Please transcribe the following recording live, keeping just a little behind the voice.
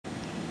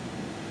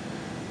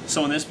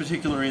So in this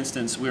particular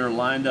instance, we are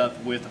lined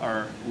up with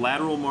our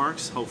lateral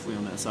marks, hopefully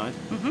on that side.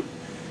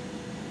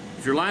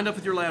 If you're lined up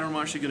with your lateral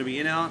marks, you're going to be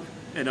in, out,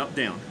 and up,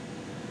 down.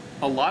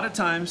 A lot of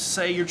times,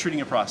 say you're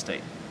treating a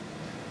prostate,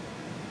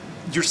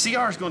 your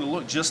CR is going to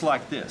look just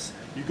like this.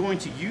 You're going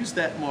to use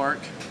that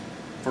mark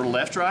for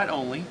left, right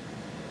only,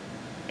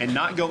 and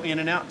not go in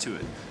and out to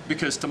it.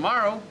 Because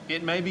tomorrow,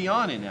 it may be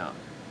on and out.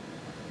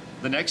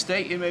 The next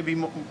day, it may be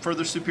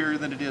further superior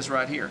than it is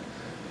right here.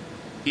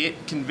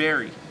 It can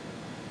vary.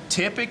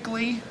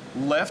 Typically,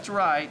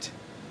 left-right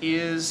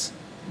is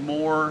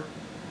more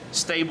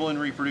stable and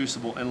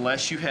reproducible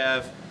unless you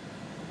have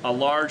a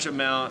large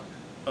amount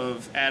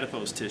of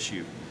adipose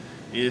tissue.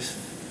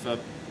 If a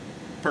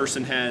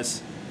person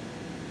has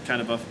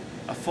kind of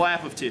a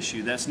flap of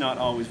tissue, that's not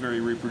always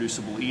very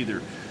reproducible either.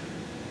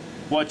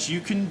 What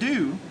you can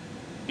do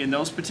in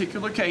those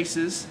particular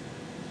cases,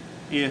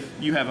 if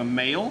you have a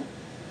male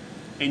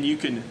and you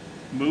can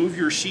move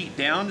your sheet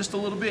down just a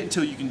little bit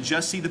until you can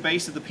just see the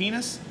base of the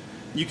penis,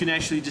 you can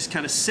actually just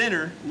kind of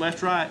center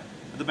left, right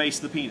at the base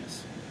of the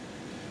penis.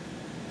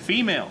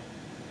 Female,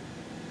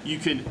 you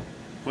can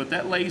put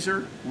that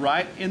laser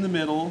right in the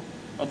middle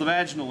of the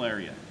vaginal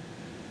area.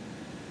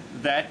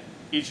 That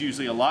is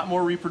usually a lot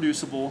more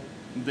reproducible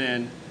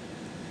than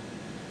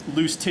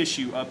loose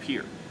tissue up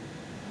here.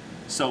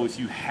 So if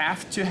you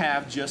have to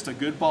have just a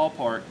good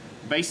ballpark,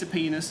 base of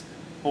penis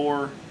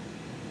or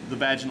the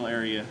vaginal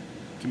area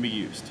can be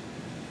used.